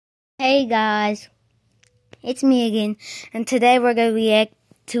Hey guys, it's me again, and today we're going to react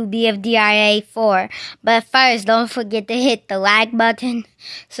to BFDIA 4. But first, don't forget to hit the like button,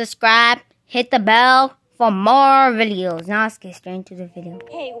 subscribe, hit the bell for more videos. Now let's get straight into the video.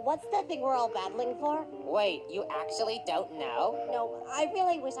 Hey, what's that thing we're all battling for? Wait, you actually don't know? No, I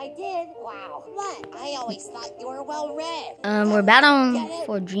really wish I did. Wow. What? I always thought you were well read. We're battling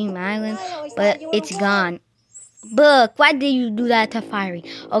for Dream Island, but it's gone. Book, why did you do that to Fiery?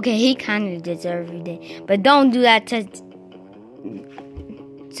 Okay, he kind of deserved it, but don't do that to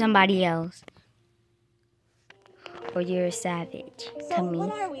somebody else. Or you're a savage to me.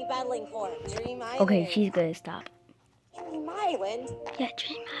 What are we battling for? Dream Island? Okay, she's gonna stop. Dream Island? Yeah,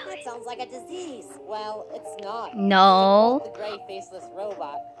 Dream Island. That sounds like a disease. Well, it's not. No. The gray faceless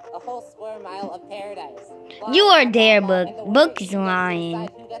robot. A whole square mile of paradise. You are there, Book. Book is lying.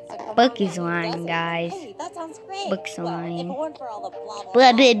 Book is lying, guys. Hey, that sounds great. Book's lying. If it weren't for all the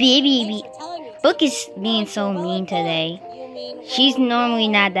blah, Baby. Book is being so mean today. She's normally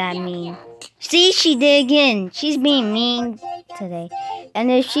not that mean. See, she did again. She's being mean today.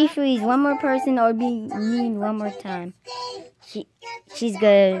 And if she frees one more person or be mean one more time, she's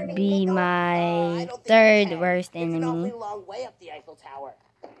gonna be my third worst enemy.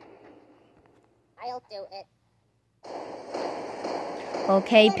 I'll do it.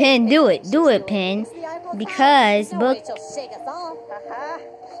 Okay, Pin, do it. Do it, Pin. Because Book... She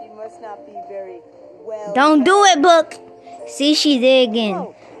must not be very well. Don't do it, Book. See, she did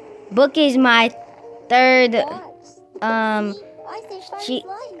again. Book is my third...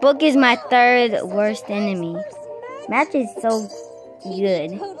 Book is my third worst enemy. Match is so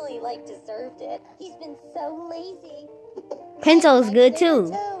good. He totally, deserved it. He's been so lazy. Pencil's good,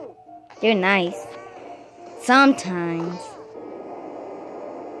 too. They're nice. Sometimes.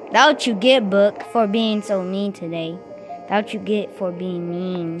 That's what you get, Book, for being so mean today. That's what you get for being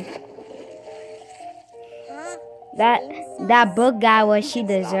mean. That Book got what she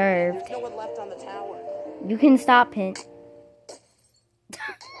deserved. You can stop it.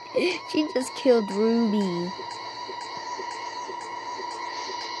 She just killed Ruby.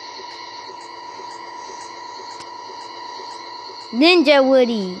 Ninja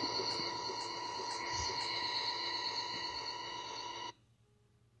Woody.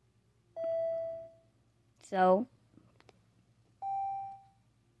 So,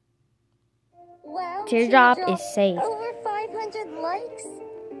 Wow, Teardrop is safe. Over 500 likes?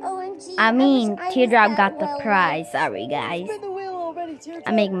 OMG. I mean, wish I Teardrop was got that the well prize. liked. Sorry, guys.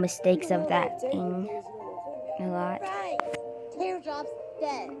 I make mistakes of that thing a lot. Right. Teardrop's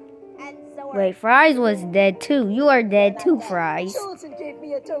dead. And so are Wait, Fries was dead too. You are dead too, Fries. Gelatin gave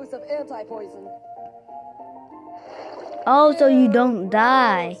me a dose of anti-poison. Oh, so you don't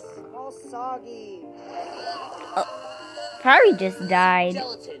die. All soggy. Fiery just died.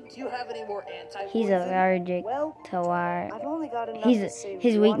 Gelatin, do you have any more anti-poison? He's allergic Well, to water. I've only got enough to save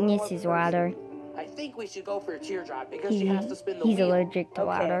His one weakness more is person. water. I think we should go for a teardrop because she has to spin the He's wheel. allergic to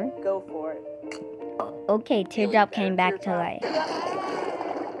water. Go for it. Okay, Teardrop came back to life.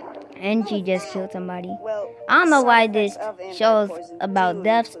 And she just killed somebody. Well, I don't know why side this effects of shows anti-poison about do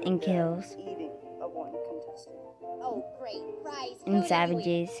deaths include and the kills eating of one contestant. Oh, great. Fries. and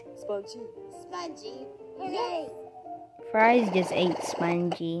savages. Spongy. Spongy. Hooray. Fries just ate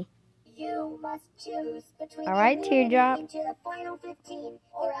Spongy. You must choose between Alright, Teardrop. into the final 15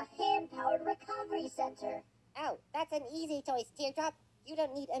 or a hand-powered recovery center. Oh, that's an easy choice, Teardrop. You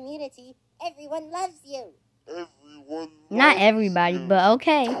don't need immunity. Everyone loves you. Not everybody, but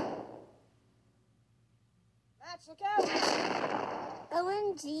okay. Max, look out!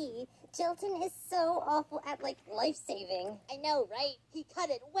 OMG, Chilton is so awful at, life-saving. I know, right? He cut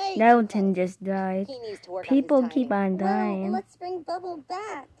it way. Gelatin just died. He needs to work People on his keep on Well, dying. let's bring Bubble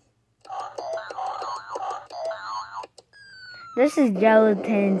back. This is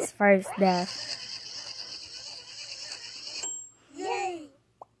Gelatin's first death. Yay!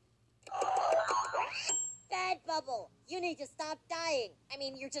 Bad Bubble, you need to stop dying. I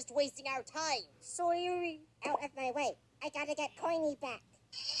mean, you're just wasting our time. Sorry. Out of my way. I gotta get Coiny back.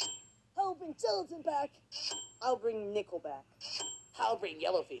 I'll bring Gelatin back. I'll bring Nickel back. I'll bring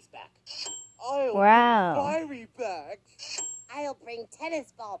Yellowface back. I'll Wow. bring Fiery back. I'll bring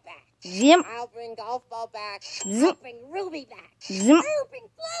Tennis Ball back. Zim, I'll bring Golf Ball back. I'll zim, bring Ruby back. zim, I'll bring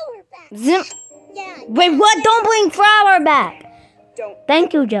Flower back. zim. Yeah. Wait, what? Don't bring Flower back. Don't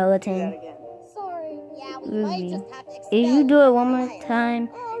Thank you, do that Gelatin. again. Sorry. Yeah, we Ruby. might just have to expel If you do it one you. more time,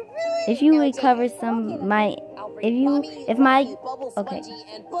 Oh, really? if you Now, recover Jacob, some, my, I'll bring if you, Bobby, if my, Rocky, Bubble, okay, Spongy,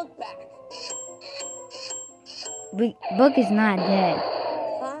 and Book back. Book is not dead.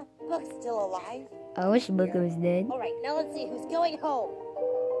 Huh? Book's still alive? I wish Book was dead. Alright, now let's see who's going home.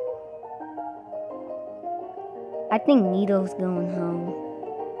 I think Nito's going home.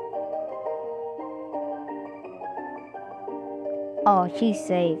 Oh, she's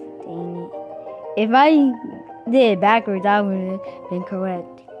safe. Dang it. If I did it backwards, I would have been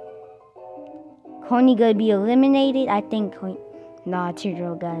correct. Coney gonna be eliminated? I think Nah,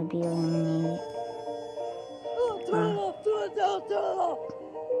 Teardrop gotta be eliminated.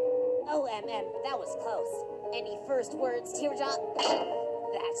 OMM, that was close. Any first words, Teardrop?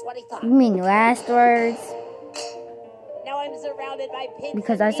 That's what I thought. You mean last words? Now I'm surrounded by pins.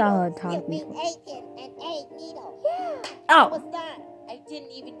 Because I saw her talk You beat before. Aiken and A Needle. Yeah. Oh! What's that? I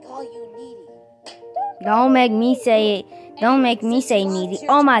didn't even call you needy. Don't make me say it. Don't make me say needy.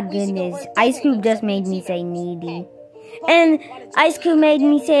 Oh my goodness. Ice Cube just made me say needy. And Ice Cube made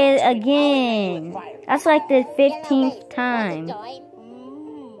me say it again. That's like the 15th time.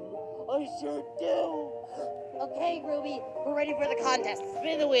 I sure do. Okay, Ruby, we're ready for the contest.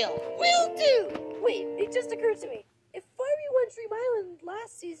 Spin the wheel. Will do! Wait, it just occurred to me. If Fiery won Dream Island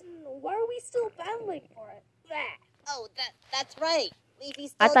last season, why are we still battling for it? Oh, that's right. Leafy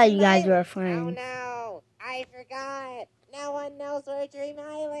I stole thought you Dream guys Island. were Oh friends. no, I forgot. No one knows where Dream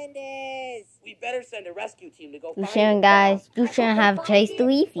Island is. We better send a rescue team to go You find shouldn't, it. guys. You shouldn't have chased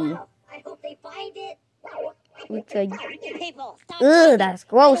Leafy. Well, I hope they find it. People, stop Ugh, that's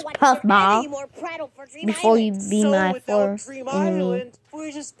gross, I don't want to Puffball. any more prattle for Dream Before you Island. be So my without fourth Dream enemy. Island,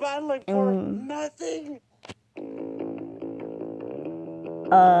 we're just battling for Mm. nothing.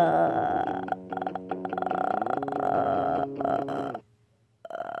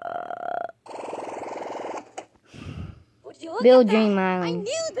 Would you look Build at that? Dream I Island.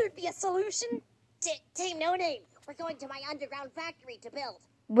 knew there'd be a solution. Team No Name, we're going to my underground factory to build.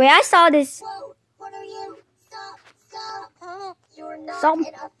 Wait, I saw this. Whoa, what are you? Stop. Huh? You're not Stop. an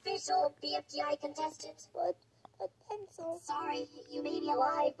official BFDI contestant. But a pencil. Sorry, you may be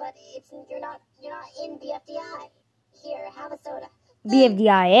alive, but you're not in BFDI. Here, have a soda.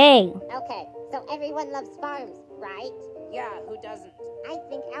 BFDIA. Okay, so everyone loves farms, right? Yeah, who doesn't? I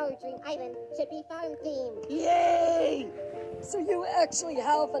think our Dream Island should be farm themed. Yay! So you actually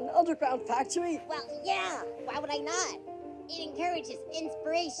have an underground factory? Well, yeah. Why would I not? It encourages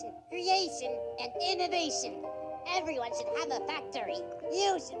inspiration, creation, and innovation. Everyone should have a factory.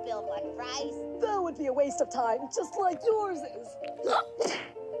 You should build one, Fries. That would be a waste of time, just like yours is.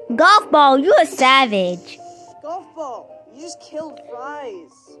 Golf ball, you a savage. Golf ball, you just killed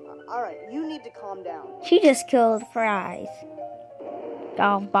Fries. Alright, you need to calm down. She just killed Fries.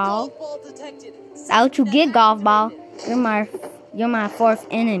 Golf ball. Golf ball detected. Out you get, golf ball. You're my fourth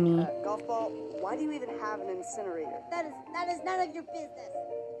enemy. Golf ball, why do you even have an incinerator? That is none of your business.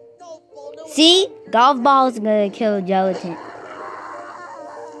 Golf ball, no. See? Golf ball's gonna kill Gelatin.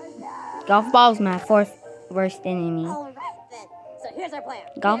 Golf ball's my fourth worst enemy. All right then. So here's our plan.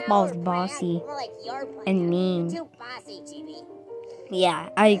 Golf ball's Our plan, bossy more like your plan. and mean. Too bossy, GB. Yeah,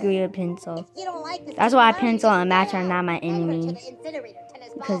 I agree with Pencil. You don't like this. That's why Why Pencil don't you and Match get are out? not my Over to enemies. the incinerator, tennis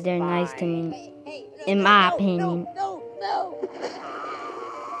Because ball. they're nice to me. Hey, In my opinion. No.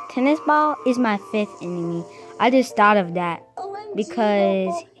 Tennis ball is my fifth enemy. I just thought of that OMG, because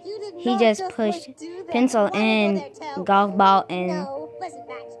Bobo, you did he not just like, pushed do that. Pencil Wanna go and there, too? golf ball and No, listen,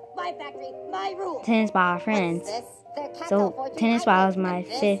 Match. My factory, my rules. tennis ball are friends. What's this? They're capital So for Dream tennis ball is Island. my And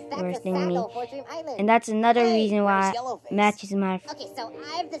this, fifth that's worst a enemy. saddle for Dream Island. And that's another Hey, reason why where's Yellowface? Match is my Okay, so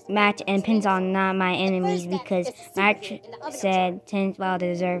I have this Match and Pencil are not my enemies step because is to Match superheat in the oven said tennis ball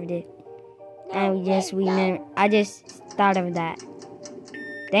deserved it. No, And we just wait, no. remember. I just thought of that.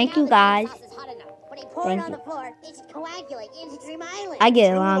 Thank Now you the guys. sauce is hot enough. When he pour Thank it on you. the floor, it should coagulate into Dream Island. I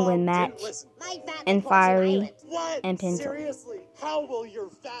get along with Match Listen, My fat and for Dream Fiery. Island. What? And Pencil. Seriously? How will your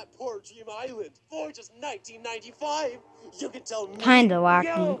fat poor Dream Island for just 1995? You can tell me. Kinda wacky.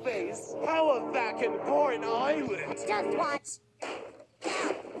 Yellowface, how a fat can pour an island? Just watch.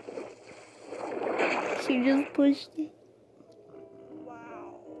 She just pushed it.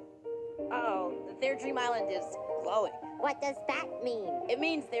 Wow. Oh, their Dream Island is glowing. What does that mean? It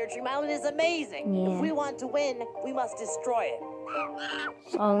means their Dream Island is amazing. Yeah. If we want to win, we must destroy it.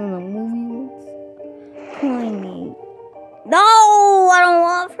 All in the movies. Pointy. No, I don't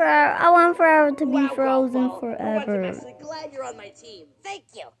want Forever. I want Forever to be Wow, frozen Golf Ball. I'm forever. actually glad you're on my team. Thank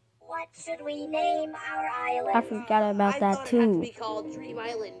you. What should we name our island? I forgot about I that thought it had to too. be called Dream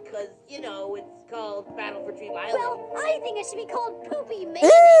Island because, it's called Battle for Dream Island. Well, I think it should be called Poopy Mayonnaise.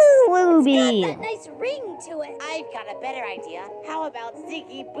 Ooh, Got Ruby. that nice ring to it. I've got a better idea. How about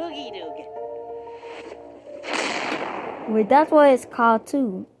Sticky Boogie Doog? Wait, that's what it's called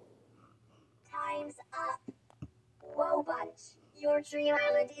too. Time's up. Whoa, Bunch. Your Dream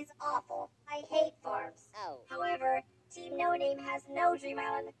Island is awful. I hate farms. Oh. However, Team No Name has no Dream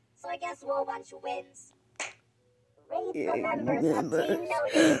Island, so I guess Whoa Bunch wins.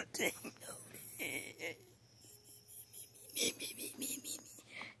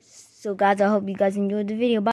 So guys, I hope you guys enjoyed the video. Bye.